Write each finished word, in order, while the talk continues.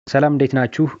ሰላም እንዴት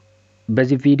ናችሁ?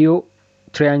 በዚህ ቪዲዮ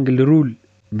ትራያንግል ሩል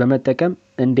በመጠቀም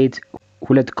እንዴት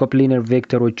ሁለት ኮፕሊነር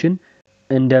ቬክተሮችን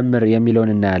እንደምር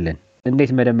የሚለውን እናያለን።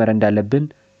 እንዴት መደመር እንዳለብን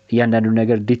እያንዳንዱ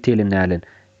ነገር ዲቴል እናያለን።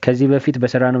 ከዚህ በፊት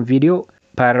በሰራነው ቪዲዮ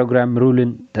ፓራግራም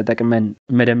ሩልን ተጠቅመን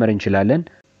መደመር እንችላለን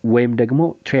ወይም ደግሞ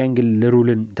ትራያንግል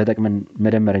ሩልን ተጠቅመን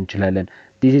መደመር እንችላለን።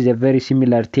 This is a very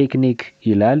similar technique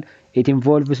ይላል. It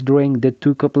involves drawing the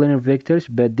two coplanar vectors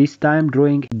but this time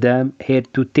drawing them head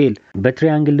to tail.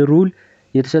 በትራያንግል ሩል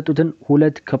የተሰጡትን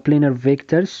ሁለት coplanar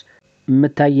vectors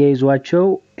የምታያይዟቸው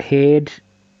head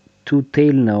to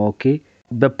tail ነው። ኦኬ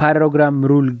በፓራግራም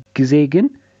ሩል ጊዜ ግን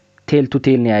tail to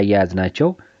tail ነው ያያያዝናቸው።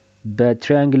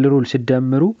 በትራያንግል ሩል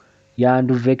ሲደምሩ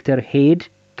የአንዱ ቬክተር head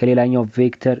ከሌላኛው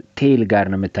ቬክተር tail ጋር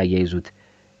ነው የምታያይዙት።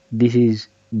 This is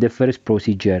the first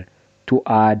procedure to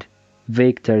add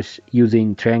vectors using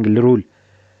triangle rule.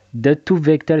 The two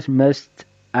vectors must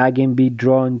again be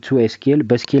drawn to a scale.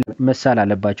 በስኬል መሳል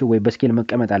አለባቸው ወይ በስኬል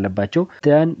መቀመጥ አለባቸው.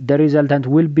 Then the resultant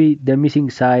will be the missing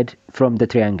side from the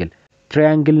triangle.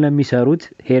 Triangle ነው የሚሰሩት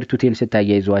head to tail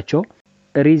ስታያይዟቸው።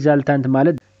 Resultant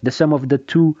ማለት the sum of the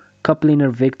two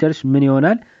coplanar vectors ምን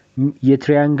ይሆናል?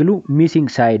 የትራያንግሉ ሚሲንግ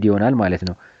ሳይድ ይሆናል ማለት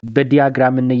ነው።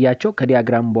 በዲያግራም እንያቸው።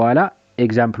 ከዲያግራም በኋላ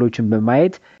ኤግዛምፕሎችን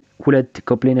በማየት ሁለት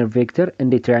ኮፕሊነር ቬክተር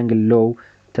እንደ ትራያንግል ሎው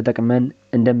ተጠቅመን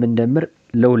እንደምንደምር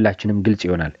ለሁላችንም ግልጽ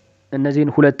ይሆናል።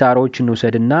 እነዚህን ሁለት አሮዎች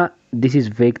እንውሰድና this is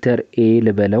ቬክተር a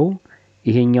ልበለው፣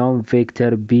 ይሄኛውን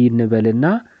ቬክተር b እንበልና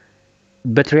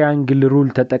በትራያንግል ሩል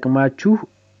ተጠቅማችሁ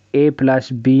a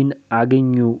 + b ን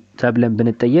አገኙ ተብለን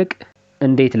ብንጠየቅ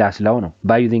እንዴት ላስላው ነው?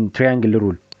 by using triangle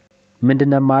rule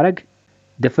ምንድነው ማድረግ?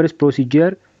 the first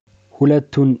procedure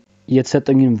ሁለቱን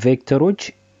የተሰጠኙን ቬክተሮች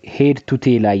head to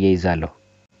tail አያይዛለሁ።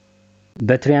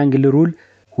 በትራያንግል ሩል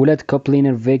ሁለት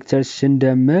ኮፕሊነር ቬክተርስ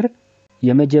ስንደምር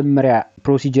የመጀመሪያ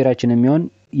ፕሮሲጀራችን የሚሆን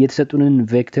የተሰጡንን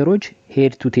ቬክተሮች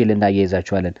head to tail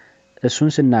እናያይዛቸዋለን። እሱን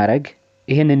ስናረግ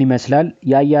ይሄንን ይመስላል።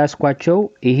 ያያያዝኳቸው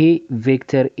ይሄ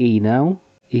ቬክተር a ነው፣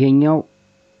 ይሄኛው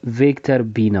ቬክተር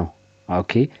b ነው።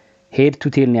 ኦኬ head to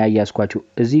tail ነው ያያያዝኳቸው።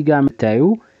 እዚህ ጋር የምታዩ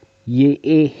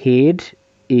የa head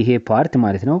ይሄ ፓርት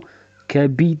ማለት ነው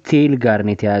ከb tail ጋር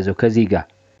ነው የተያያዘው ከዚህ ጋር።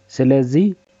 ስለዚህ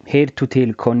head to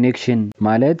tail connection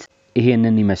ማለት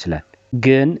ይሄንን ይመስላል።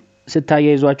 ግን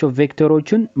ስታያይዟቸው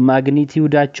ቬክተሮችን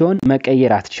ማግኒቲዩዳቸውን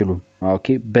መቀየር አትችሉም። ኦኬ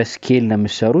በስኬል ነው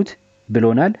የምትሰሩት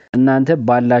ብሎናል። እናንተ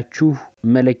ባላችሁ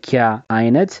መለኪያ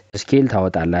አይነት ስኬል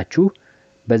ታወጣላችሁ።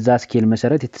 በዛ ስኬል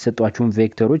መሰረት የተሰጧችሁን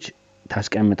ቬክተሮች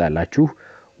ታስቀምጣላችሁ።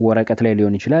 ወረቀት ላይ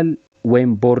ሊሆን ይችላል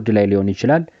ወይም ቦርድ ላይ ሊሆን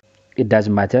ይችላል። it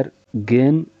doesn't matter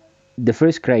ግን the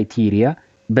first criteria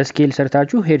በስኬል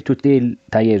ሰርታችሁ head to tail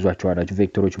ታያይዟቸዋላችሁ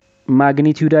ቬክተሮች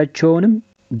ማግኒቲዩዳቸውንም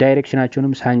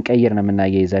ዳይሬክሽናቸውንም ሳንቀይር ነው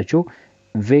የምናያይዛቸው።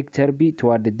 ቬክተር b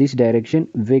toward this direction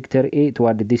ቬክተር a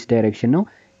toward this direction ነው።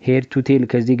 head to tail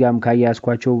ከዚህ ጋርም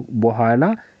ካያያዝኳቸው በኋላ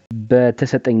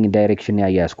በተሰጠኝ ዳይሬክሽን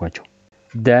ያያያዝኳቸው።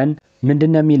 then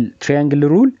ምንድነው የሚል triangle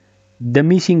rule the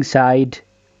missing side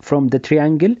from the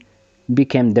triangle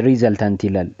became the resultant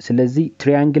ይላል። ስለዚህ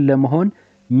ትራያንግል ለመሆን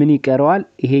ምን ይቀረዋል?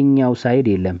 ይሄኛው ሳይድ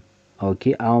የለም። ኦኬ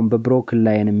አሁን በብሮክን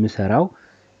ላይን የምሰራው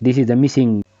this is the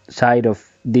missing side of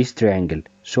this triangle.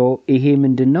 so ይሄ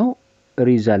ምንድነው?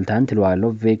 resultant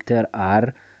ለዋለው ቬክተር r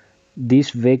this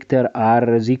vector r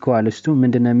is equals to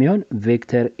ምንድነው የሚሆን?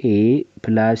 ቬክተር a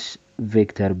plus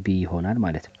ቬክተር b ይሆናል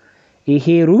ማለት ነው። ይሄ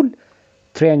ሩል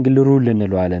ትራያንግል ሩል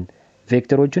እንለዋለን።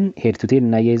 ቬክተሮችን head to tail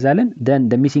እናያይዛለን። then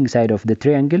the missing side of the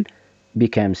triangle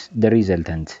becomes the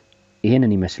resultant.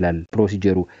 ይሄንን ይመስላል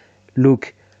ፕሮሲጀሩ። look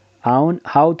አሁን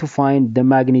how to find the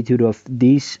magnitude of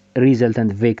this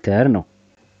resultant vector ነው።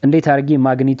 እንዴት አድርጌ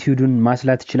ማግኒቲዩዱን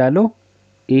ማስላት እችላለሁ?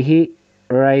 ይሄ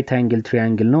right angle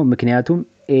triangle ነው ምክንያቱም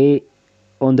a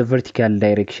on the vertical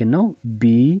direction ነው፣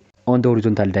 b on the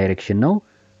horizontal direction ነው።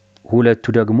 ሁለቱ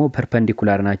ደግሞ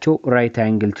perpendicular ናቸው። right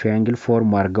angle triangle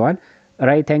ፎርም አድርገዋል።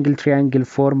 right angle triangle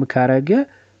ፎርም ካረገ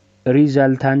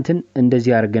ሪዛልታንትን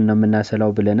እንደዚህ አድርገን ነው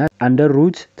የምናሰላው ብለናል። አንደር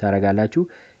ሩት ታረጋላችሁ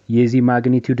የዚህ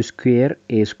ማግኒቲዩድ ስኩዌር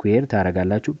a ስኩዌር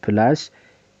ታረጋላችሁ ፕላስ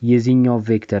የዚህኛው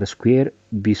ቬክተር ስኩዌር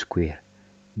b ስኩዌር።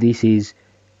 this is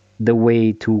the way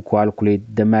to calculate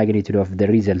the magnitude of the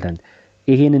resultant.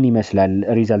 ይሄንን ይመስላል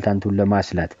ሪዛልታንቱን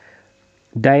ለማስላት።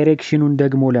 ዳይሬክሽኑን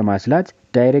ደግሞ ለማስላት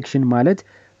ዳይሬክሽን ማለት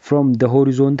from the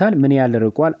horizontal ምን ያህል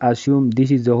ርቋል? assume this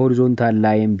is the horizontal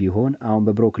line ቢሆን አሁን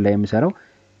በብሮክ ላይ የምሰራው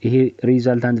ይሄ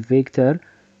ሪዛልታንት ቬክተር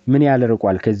ምን ያህል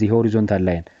ርቋል ከዚህ ሆሪዞንታል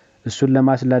ላይን? እሱን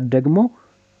ለማስላት ደግሞ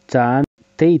tan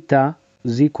theta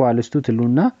is equals to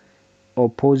ትሉና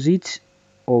opposite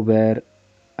over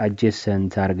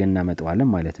adjacent አድርገን እናመጣዋለን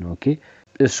ማለት ነው። ኦኬ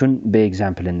እሱን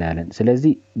በኤግዛምፕል እናያለን።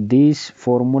 ስለዚህ this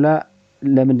ፎርሙላ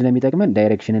ለምንድን ነው የሚጠቅመን?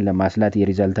 ዳይሬክሽንን ለማስላት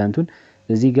የሪዛልታንቱን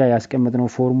እዚህ ጋር ያስቀመጥነው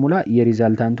ፎርሙላ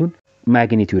የሪዛልታንቱን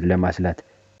ማግኒቲዩድ ለማስላት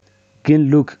ግን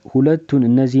ሉክ ሁለቱን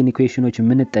እነዚህን ኢኩዌሽኖች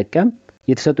የምንጠቀም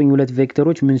የተሰጡኝ ሁለት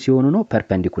ቬክተሮች ምን ሲሆኑ ነው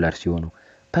ፐርፔንዲኩላር ሲሆኑ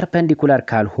ፐርፔንዲኩላር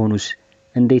ካልሆኑስ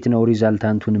እንዴት ነው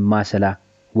ሪዛልታንቱን ማሰላ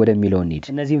ወደሚለው እንሂድ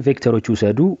እነዚህን ቬክተሮች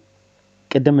ውሰዱ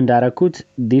ቅድም እንዳረኩት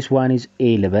this one is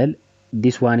a ልበል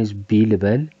this one is b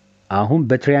ልበል አሁን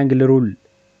በትራያንግል ሩል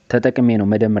ተጠቅሜ ነው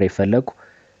መደመር የፈለኩ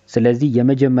ስለዚህ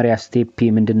የመጀመሪያ ስቴፕ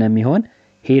ምንድነው የሚሆን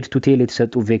ሄድ ቱ ቴል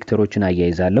የተሰጡ ቬክተሮችን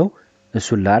አያይዛለሁ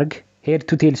እሱን ላርግ ሄድ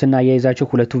ቱ ቴል ስናያይዛቸው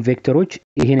ሁለቱ ቬክተሮች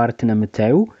ይሄን ፓርት ነው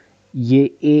የምታዩ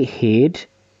የኤ ሄድ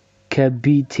ከቢ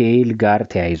ቴል ጋር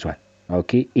ተያይዟል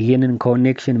ኦኬ ይሄንን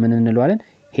ኮኔክሽን ምን እንለዋለን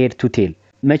ሄድ ቱ ቴል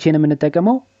መቼ ነው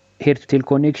የምንጠቀመው ሄድ ቱ ቴል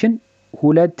ኮኔክሽን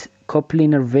ሁለት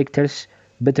ኮፕሊነር ቬክተርስ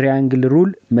በትራያንግል ሩል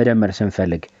መደመር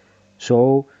ስንፈልግ ሶ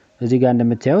እዚህ ጋር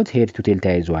እንደምታዩት ሄድ ቱ ቴል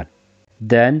ተያይዟል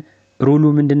then ሩሉ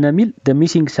ምንድነው የሚል the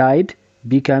missing side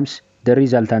becomes the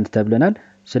resultant ተብለናል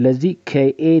ስለዚህ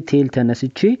ከኤ ቴል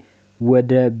ተነስቼ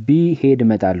ወደ ቢ ሄድ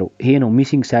መጣለው ይሄ ነው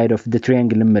missing side of the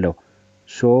triangle ምለው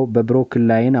ሶ በብሮክን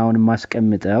ላይን አሁን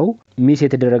ማስቀምጠው ሚስ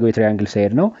የተደረገው የትራያንግል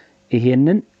ሳይድ ነው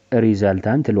ይሄንን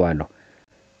ሪዛልታንት እለዋለሁ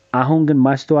አሁን ግን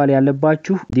ማስተዋል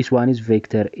ያለባችሁ this one is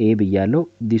vector a ብያለሁ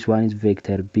this one is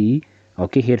vector b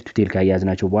ኦኬ ሄድ ቱ ቴል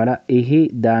ካያዝናቸው በኋላ ይሄ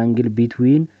the angle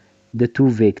between the two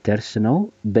vectors ነው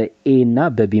በa እና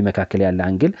በb መካከል ያለ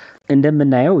አንግል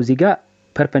እንደምናየው እዚህ ጋር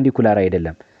perpendicular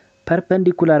አይደለም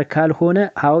perpendicular ካልሆነ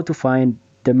how to find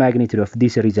the magnitude of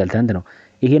this resultant ነው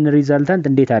ይሄን resultant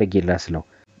እንዴት አድርጌ ላስለው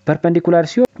perpendicular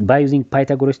ሲሆን by using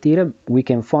Pythagoras theorem we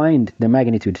can find the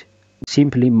magnitude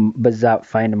simply በዛ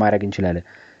find ማድረግ እንችላለን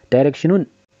ዳይሬክሽኑን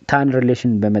tan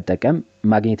relation በመጠቀም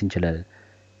ማግኘት እንችላለን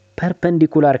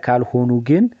perpendicular ካልሆኑ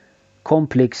ግን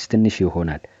ኮምፕሌክስ ትንሽ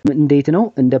ይሆናል እንዴት ነው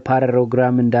እንደ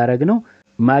ፓራሌሎግራም እንዳረግነው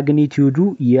ማግኒቲዩዱ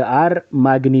የr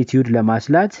ማግኒቲዩድ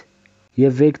ለማስላት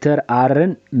የቬክተር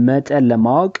rን መጠን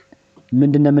ለማወቅ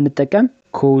ምንድነው የምንጠቀም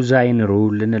ኮዛይን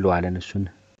ሩል እንለዋለን እሱን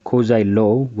ኮዛይን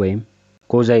ሎው ወይም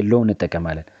ኮዛይን ሎው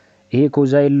እንጠቀማለን ይሄ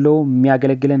ኮዛይን ሎው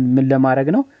የሚያገለግለን ምን ለማድረግ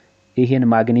ነው ይሄን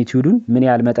ማግኒቲዩዱን ምን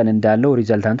ያህል መጠን እንዳለው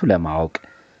ሪዛልታንቱ ለማወቅ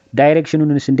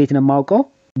ዳይሬክሽኑንስ እንዴት ነው ማውቀው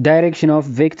ዳይሬክሽን ኦፍ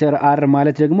ቬክተር r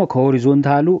ማለት ደግሞ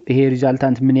ከሆሪዞንታሉ ይሄ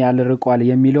ሪዛልታንት ምን ያህል ርቋል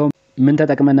የሚለው ምን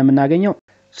ተጠቅመን ነው የምናገኘው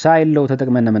ሳይን ሎው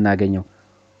ተጠቅመን ነው የምናገኘው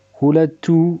ሁለቱ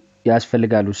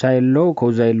ያስፈልጋሉ ሳይን ሎው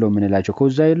ኮዛይን ሎው ምንላቸው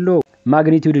ኮዛይን ሎው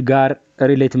ማግኒቲዩድ ጋር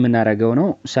ሪሌት የምናደርገው ነው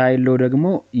ሳይን ሎው ደግሞ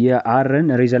የrን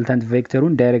ሪዛልታንት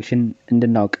ቬክተሩን ዳይሬክሽን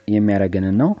እንድናውቅ የሚያደርገን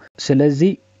ነው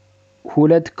ስለዚህ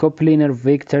ሁለት ኮፕሊነር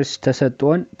ቬክተርስ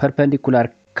ተሰጥቶን ፐርፔንዲኩላር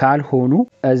ካልሆኑ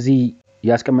እዚህ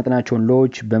ያስቀመጥናቸውን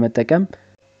ሎዎች በመጠቀም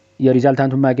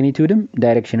የሪዛልታንቱ ማግኒቲዩድም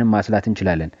ዳይሬክሽንን ማስላት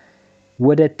እንችላለን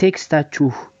ወደ ቴክስታችሁ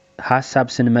ሐሳብ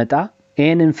ስንመጣ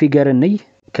ኤንን ፊገር እንይ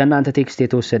ከናንተ ቴክስት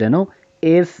የተወሰደ ነው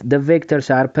if the vectors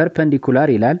are perpendicular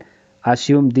ይላል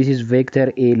assume this is vector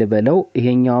a ልበለው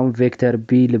ይሄኛው vector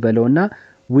b ልበለውና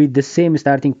with the same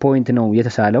starting point ነው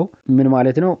የተሳለው ምን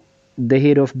ማለት ነው the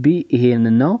head of b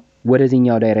ይሄንን ነው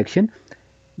ወደዚህኛው ዳይሬክሽን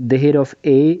the head of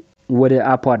a ወደ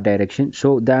upward direction so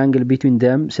the angle between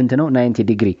them ስንት ነው 90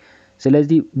 degree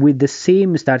ስለዚህ with the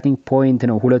same starting point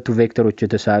ነው ሁለቱ ቬክተሮች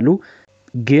የተሳሉ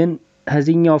ግን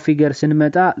ከዚህኛው ፊገር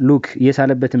ስንመጣ ሉክ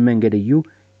የሳለበትን መንገድ እዩ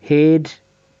head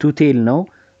to tail ነው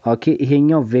ኦኬ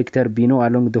ይሄኛው ቬክተር b ነው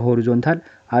along the horizontal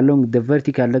along the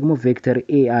vertical ደግሞ ቬክተር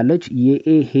a አለች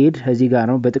የa head ከዚህ ጋር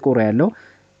ነው በጥቁር ያለው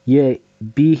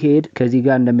የb head ከዚህ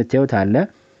ጋር እንደምታዩት አለ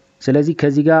ስለዚህ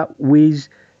ከዚህ ጋር with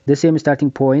the same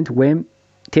starting point ወይም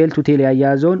tail to tail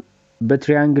ያያዘውን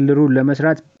በትራያንግል ሩል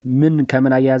ለመስራት ምን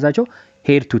ከምን አያያዛቸው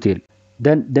head to tail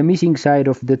then the missing side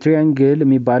of the triangle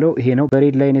የሚባለው ይሄ ነው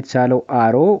በሬድ ላይን የተሳለው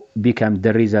arrow become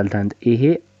the resultant ይሄ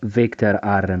ቬክተር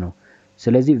r ነው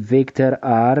ስለዚህ ቬክተር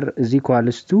r is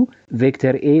equals to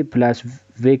ቬክተር a plus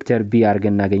ቬክተር b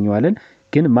አድርገን እናገኘዋለን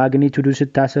ግን ማግኒቲዩዱ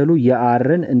ስታሰሉ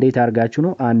የrን እንዴት አድርጋችሁ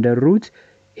ነው under root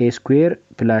a square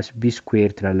plus b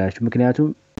square ትላላችሁ ምክንያቱም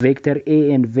ቬክተር a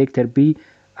and ቬክተር b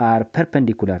are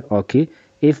perpendicular okay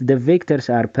if the vectors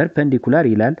are perpendicular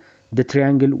ይላል the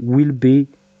triangle will be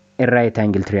a right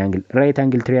angle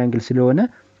triangle ስለሆነ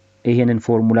ይሄንን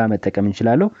ፎርሙላ መጠቀም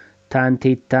እንችላለን tan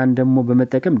theta ደግሞ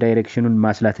በመጠቀም ዳይሬክሽኑን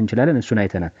ማስላት እንችላለን እሱን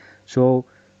አይተናል so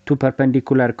two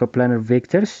perpendicular coplanar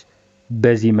vectors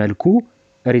በዚህ መልኩ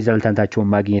ሪዛልታንታቸውን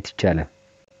ማግኘት ይቻላል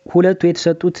ሁለቱ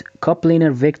የተሰጡት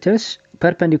coplanar vectors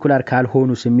perpendicular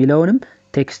ካልሆኑስ የሚለውንም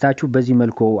ቴክስታችሁ በዚህ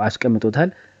መልኩ አስቀምጦታል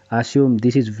assume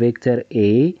this is vector a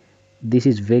this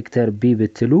is vector b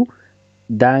ብትሉ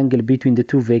the angle between the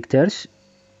two vectors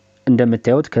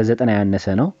እንደምታዩት ከ90 ያነሰ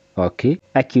ነው ኦኬ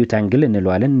acute angle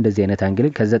እንለዋለን እንደዚህ አይነት አንግል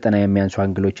ከ90 የሚያንሱ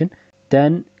አንግሎችን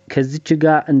then ከዚች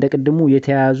ጋር እንደቀድሙ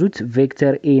የተያያዙት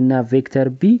ቬክተር a እና ቬክተር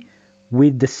b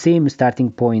with the same starting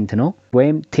point ነው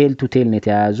ወይም tail to tail ነው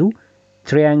የተያያዙ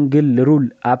triangle rule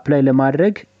apply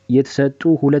ለማድረግ የተሰጡ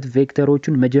ሁለት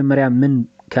ቬክተሮችን መጀመሪያ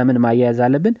ከምን ማያያዝ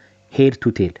አለብን head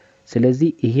to tail ስለዚህ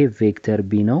ይሄ ቬክተር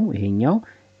b ነው ይሄኛው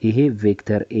ይሄ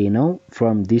ቬክተር a ነው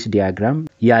from this diagram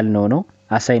ያልነው ነው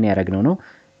አሳይን ያደረግነው ነው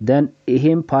then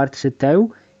ይሄን ፓርት ስታዩ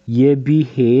የb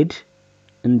head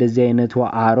እንደዚህ አይነቱ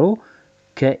አሮ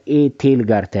ከa tail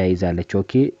ጋር ተያይዛለች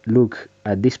ኦኬ look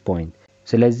at this point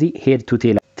ስለዚህ head to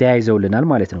tail ተያይዘውልናል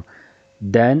ማለት ነው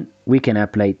then we can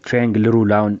apply triangle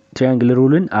rule አሁን triangle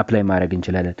ruleን apply ማድረግ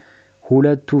እንችላለን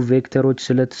ሁለቱ ቬክተሮች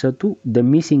ስለተሰጡ the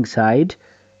missing side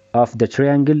of the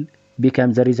triangle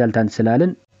becomes the resultant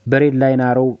ስላልን በሬድ ላይን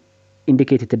አሮ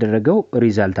ኢንዲኬት የተደረገው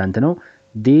ሪዛልታንት ነው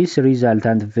this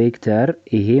resultant vector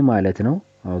ይሄ ማለት ነው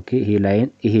ኦኬ ይሄ ላይን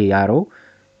ይሄ አሮ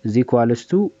is equals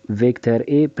to vector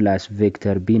a plus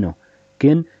vector b ነው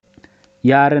ግን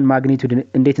ያርን ማግኒቱድ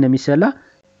እንዴት ነው የሚሰላ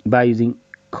by using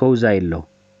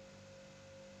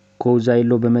cosine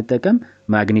law በመጠቀም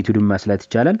ማግኒቱድን ማስላት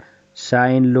ይቻላል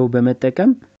sin law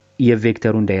በመጠቀም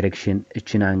የቬክተሩን ዳይሬክሽን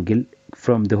እችን አንግል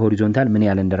from the horizontal ምን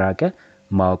ያህል እንደራቀ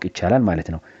ማወቅ ይቻላል ማለት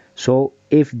ነው so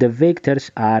if the vectors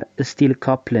are still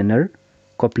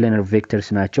coplanar vectors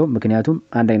ናቸው ምክንያቱም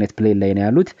አንድ አይነት ፕሌን ላይ ነው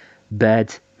ያሉት but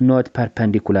not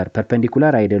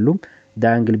perpendicular አይደሉም the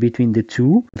angle between the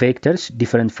two vectors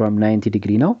different from 90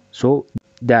 degree now so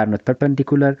they are not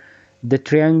perpendicular the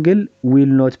triangle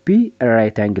will not be a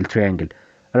right angle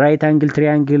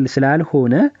triangle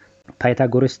ስላልሆነ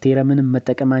ፓይታጎረስ ቴረምን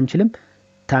መጠቀም አንችልም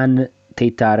tan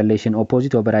theta relation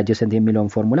opposite over adjacent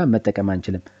የሚለውን ፎርሙላ መጠቀም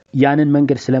አንችልም ያንን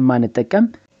መንገድ ስለማንጠቀም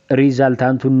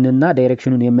ሪዛልታንቱንና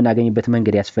ዳይሬክሽኑን የምናገኝበት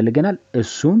መንገድ ያስፈልገናል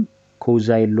እሱም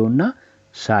cosine law እና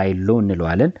sin law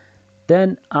እንለዋለን then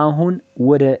አሁን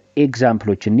ወደ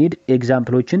ኤግዛምፕሎች እንሂድ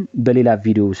ኤግዛምፕሎችን በሌላ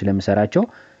ቪዲዮ ስለምሰራቸው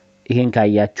ይሄን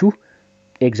ካያችሁ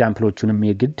ኤግዛምፕሎቹንም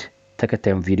የግድ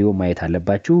ተከታዩን ቪዲዮ ማየት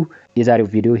አለባችሁ የዛሬው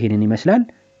ቪዲዮ ይሄንን ይመስላል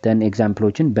then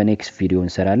ኤግዛምፕሎችን በኔክስት ቪዲዮ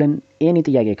እንሰራለን ኤኒ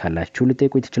ጥያቄ ካላችሁ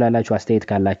ልጠይቁኝ ትችላላችሁ አስተያየት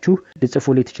ካላችሁ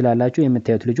ልጽፉልኝ ትችላላችሁ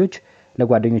የምታዩት ልጆች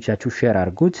ለጓደኞቻችሁ ሼር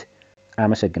አድርጉት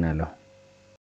አመሰግናለሁ